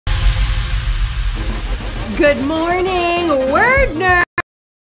Good morning, word nerd.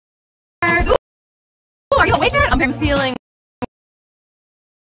 Ooh, are you awake yet? I'm feeling.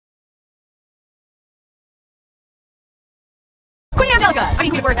 Queen Angelica.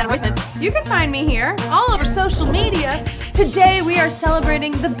 Queen Words and Roisman. You can find me here all over social media. Today we are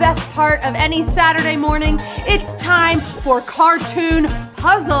celebrating the best part of any Saturday morning. It's time for cartoon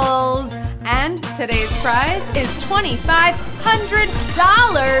puzzles. And today's prize is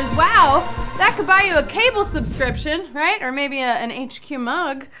 $2,500. Wow, that could buy you a cable subscription, right? Or maybe an HQ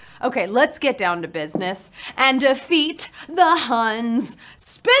mug. Okay, let's get down to business and defeat the Huns.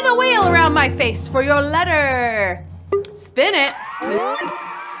 Spin the wheel around my face for your letter. Spin it.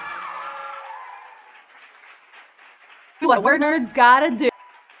 What word nerds gotta do.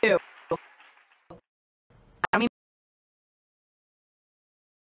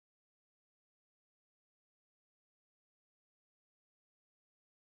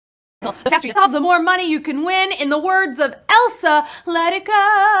 The faster you solve, the more money you can win. In the words of Elsa, let it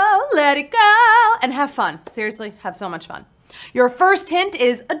go, and have fun. Seriously, have so much fun. Your first hint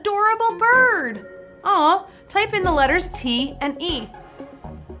is adorable bird. Aw, type in the letters T and E.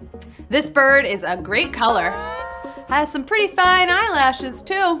 This bird is a great color. Has some pretty fine eyelashes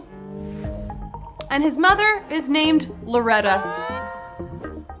too. And his mother is named Loretta.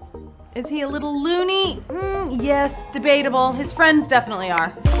 Is he a little loony? Yes, debatable. His friends definitely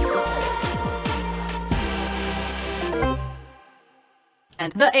are.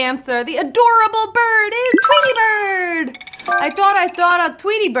 And the answer, the adorable bird, is Tweety Bird. I thought a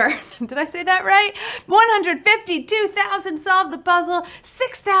Tweety Bird. Did I say that right? 152,000 solved the puzzle,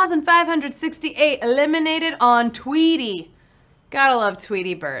 6,568 eliminated on Tweety. Gotta love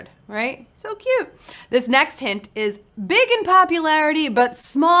Tweety Bird, right? So cute. This next hint is big in popularity, but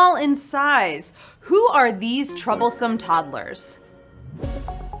small in size. Who are these troublesome toddlers?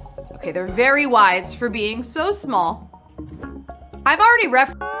 Okay, they're very wise for being so small. I've already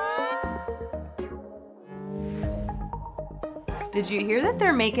Did you hear that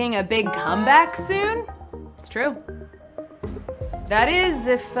they're making a big comeback soon? It's true. That is,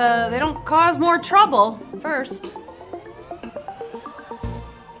 if they don't cause more trouble first.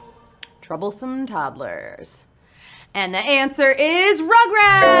 Troublesome toddlers. And the answer is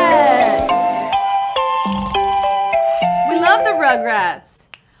Rugrats! We love the Rugrats.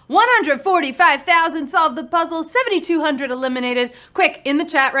 145,000 solved the puzzle, 7,200 eliminated. Quick, in the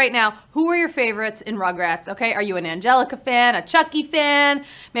chat right now, who are your favorites in Rugrats, okay? Are you an Angelica fan, a Chucky fan?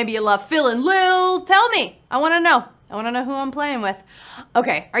 Maybe you love Phil and Lil? Tell me, I wanna know. I wanna know who I'm playing with.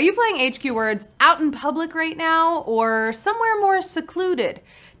 Okay, are you playing HQ Words out in public right now or somewhere more secluded?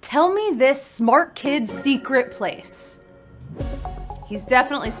 Tell me this smart kid's secret place. He's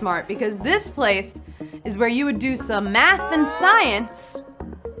definitely smart because this place is where you would do some math and science.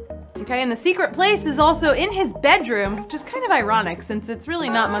 Okay, and the secret place is also in his bedroom, which is kind of ironic since it's really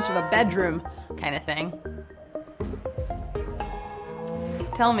not much of a bedroom kind of thing.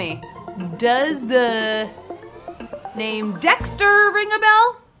 Tell me, does the name Dexter ring a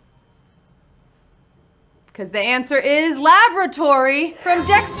bell? Because the answer is laboratory. From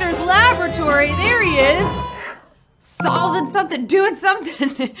Dexter's Laboratory, there he is. Solving something, doing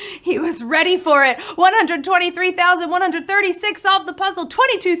something. He was ready for it. 123,136 solved the puzzle.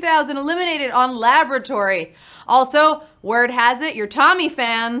 22,000 eliminated on Laboratory. Also, word has it, you're Tommy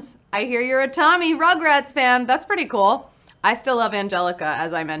fans. I hear you're a Tommy Rugrats fan. That's pretty cool. I still love Angelica,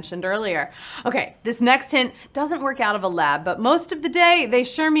 as I mentioned earlier. Okay, this next hint doesn't work out of a lab, but most of the day, they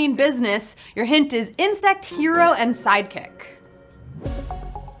sure mean business. Your hint is insect, hero, and sidekick.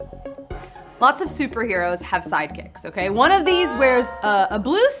 Lots of superheroes have sidekicks, okay? One of these wears a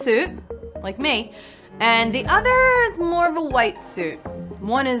blue suit, like me, and the other is more of a white suit.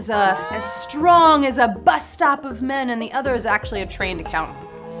 One is as strong as a bus stop of men, and the other is actually a trained accountant.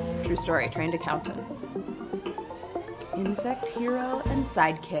 True story, trained accountant. Insect, hero, and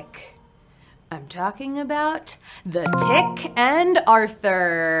sidekick. I'm talking about the Tick and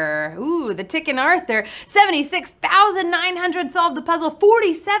Arthur. Ooh, the Tick and Arthur. 76,900 solved the puzzle.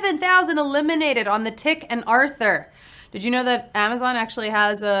 47,000 eliminated on the Tick and Arthur. Did you know that Amazon actually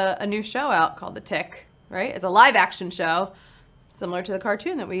has a new show out called The Tick, right? It's a live action show, similar to the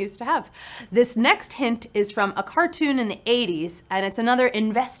cartoon that we used to have. This next hint is from a cartoon in the 80s, and it's another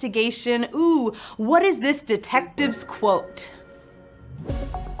investigation. Ooh, what is this detective's quote?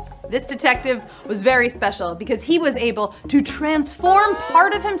 This detective was very special because he was able to transform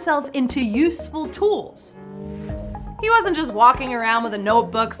part of himself into useful tools. He wasn't just walking around with a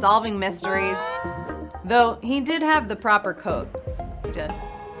notebook solving mysteries, though he did have the proper coat. He did.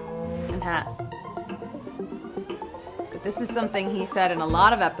 And hat. But this is something he said in a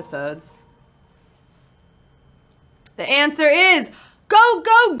lot of episodes. The answer is Go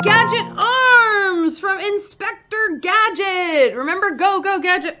Go Gadget Arms from Inspector Gadget. Remember Go Go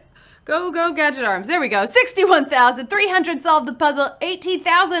Gadget? Go Go Gadget Arms. There we go. 61,300 solved the puzzle.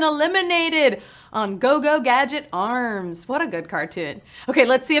 18,000 eliminated on Go Go Gadget Arms. What a good cartoon. Okay,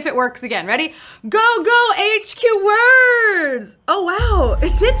 let's see if it works again. Ready? Go Go HQ Words. Oh wow,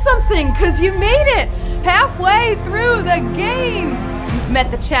 it did something because you made it halfway through the game. You've met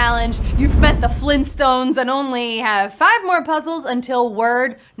the challenge, you've met the Flintstones, and only have 5 more puzzles until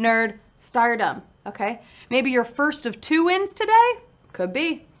Word Nerd Stardom. Okay, maybe your first of 2 wins today? Could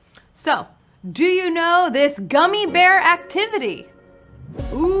be. So, do you know this gummy bear activity?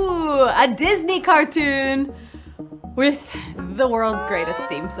 Ooh, a Disney cartoon with the world's greatest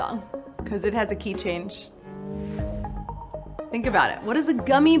theme song, because it has a key change. Think about it. What does a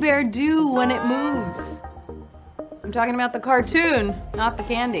gummy bear do when it moves? I'm talking about the cartoon, not the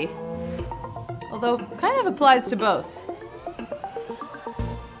candy. Although, kind of applies to both.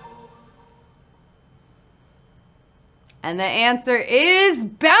 And the answer is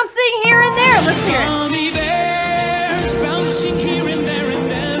bouncing here and there. Let's hear it. Gummy bears bouncing here and there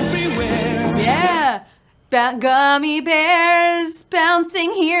and everywhere. Yeah. Gummy bears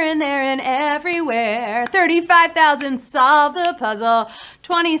bouncing here and there and everywhere. 35,000 solved the puzzle.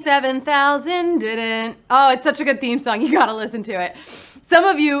 27,000 didn't. Oh, it's such a good theme song. You gotta listen to it. Some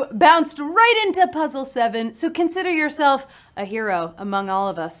of you bounced right into puzzle 7, so consider yourself a hero among all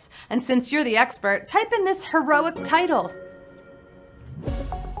of us. And since you're the expert, type in this heroic title.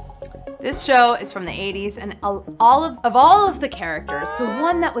 This show is from the 80s, and all of the characters, the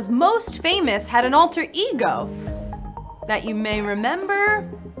one that was most famous had an alter ego that you may remember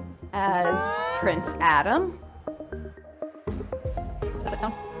as Prince Adam. Is that the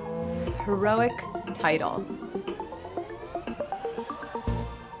sound? Heroic title.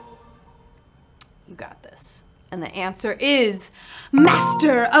 You got this. And the answer is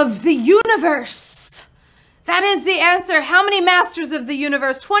Master of the Universe. That is the answer. How many Masters of the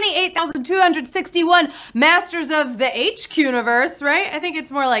Universe? 28,261 Masters of the HQ Universe, right? I think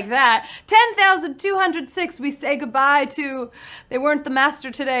it's more like that. 10,206 we say goodbye to. They weren't the master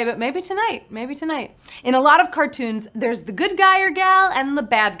today, but maybe tonight. Maybe tonight. In a lot of cartoons, there's the good guy or gal and the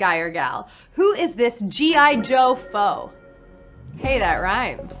bad guy or gal. Who is this G.I. Joe foe? Hey, that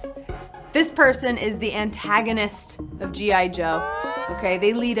rhymes. This person is the antagonist of G.I. Joe. Okay,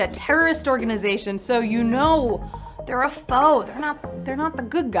 they lead a terrorist organization, so you know they're a foe. They're not the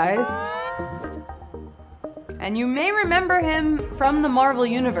good guys. And you may remember him from the Marvel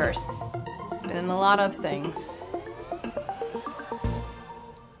Universe. He's been in a lot of things.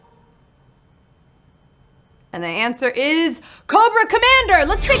 And the answer is Cobra Commander.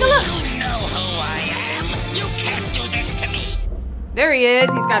 Let's take a look. You know who I am. You can't do this to me. There he is.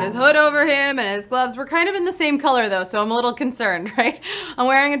 He's got his hood over him and his gloves. We're kind of in the same color though, so I'm a little concerned, right? I'm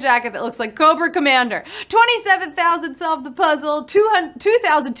wearing a jacket that looks like Cobra Commander. 27,000 solved the puzzle.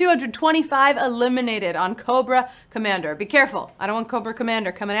 2,225 eliminated on Cobra Commander. Be careful. I don't want Cobra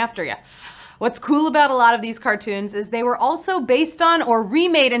Commander coming after you. What's cool about a lot of these cartoons is they were also based on or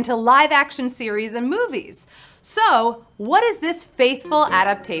remade into live action series and movies. So, what is this faithful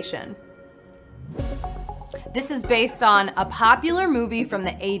adaptation? This is based on a popular movie from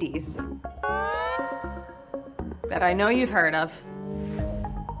the 80s that I know you've heard of,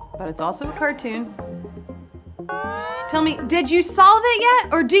 but it's also a cartoon. Tell me, did you solve it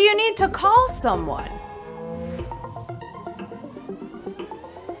yet, or do you need to call someone?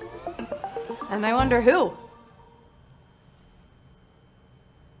 And I wonder who.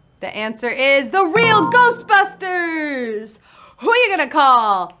 The answer is the real Ghostbusters! Who are you gonna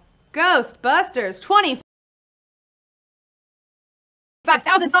call? Ghostbusters, 25,000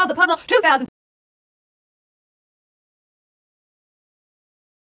 solved the puzzle, 2,000.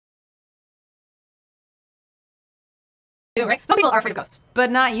 Right? Some people are afraid of ghosts,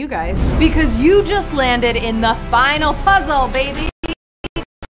 but not you guys, because you just landed in the final puzzle, baby.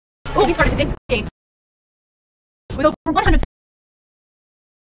 Oh, we started today's game with over 100.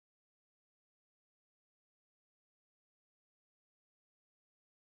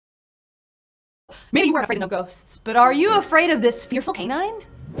 Maybe you weren't afraid of no ghosts, but are you afraid of this fearful canine?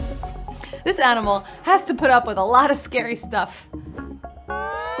 This animal has to put up with a lot of scary stuff.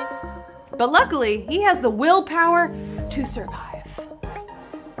 But luckily, he has the willpower to survive.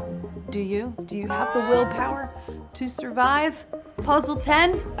 Do you? Do you have the willpower to survive? Puzzle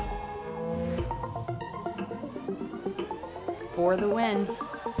 10? For the win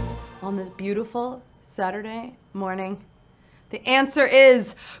on this beautiful Saturday morning. The answer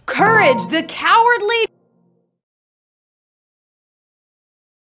is courage, the cowardly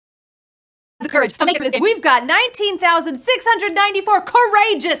courage to make it through this game. We've got 19,694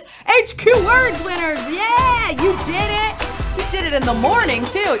 courageous HQ Words winners. Yeah, you did it. You did it in the morning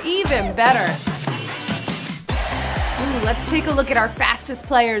too, even better. Ooh, let's take a look at our fastest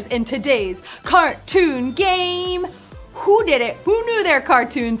players in today's cartoon game. Who did it? Who knew their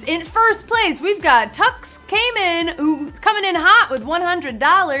cartoons? In first place, we've got Tux Kamen, who's coming in hot with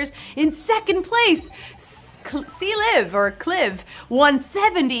 $100. In second place, C-Liv or Cliv, won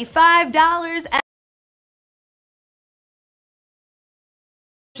 $75.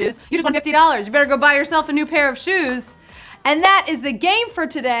 Shoes. You just won $50. You better go buy yourself a new pair of shoes. And that is the game for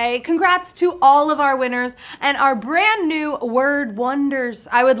today. Congrats to all of our winners and our brand new word wonders.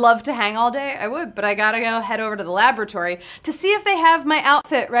 I would love to hang all day, I would, but I gotta go head over to the laboratory to see if they have my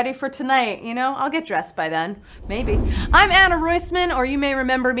outfit ready for tonight. You know, I'll get dressed by then, maybe. I'm Anna Roisman, or you may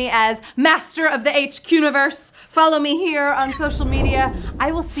remember me as Master of the HQ-niverse. Follow me here on social media.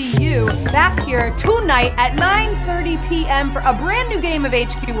 I will see you back here tonight at 9:30 p.m. for a brand new game of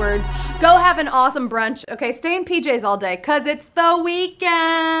HQ Words. Go have an awesome brunch. Okay, stay in PJs all day, cause it's the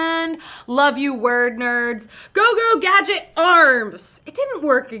weekend. Love you, word nerds. Go, go, gadget arms. It didn't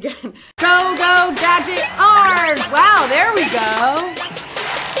work again. Go, go, gadget arms.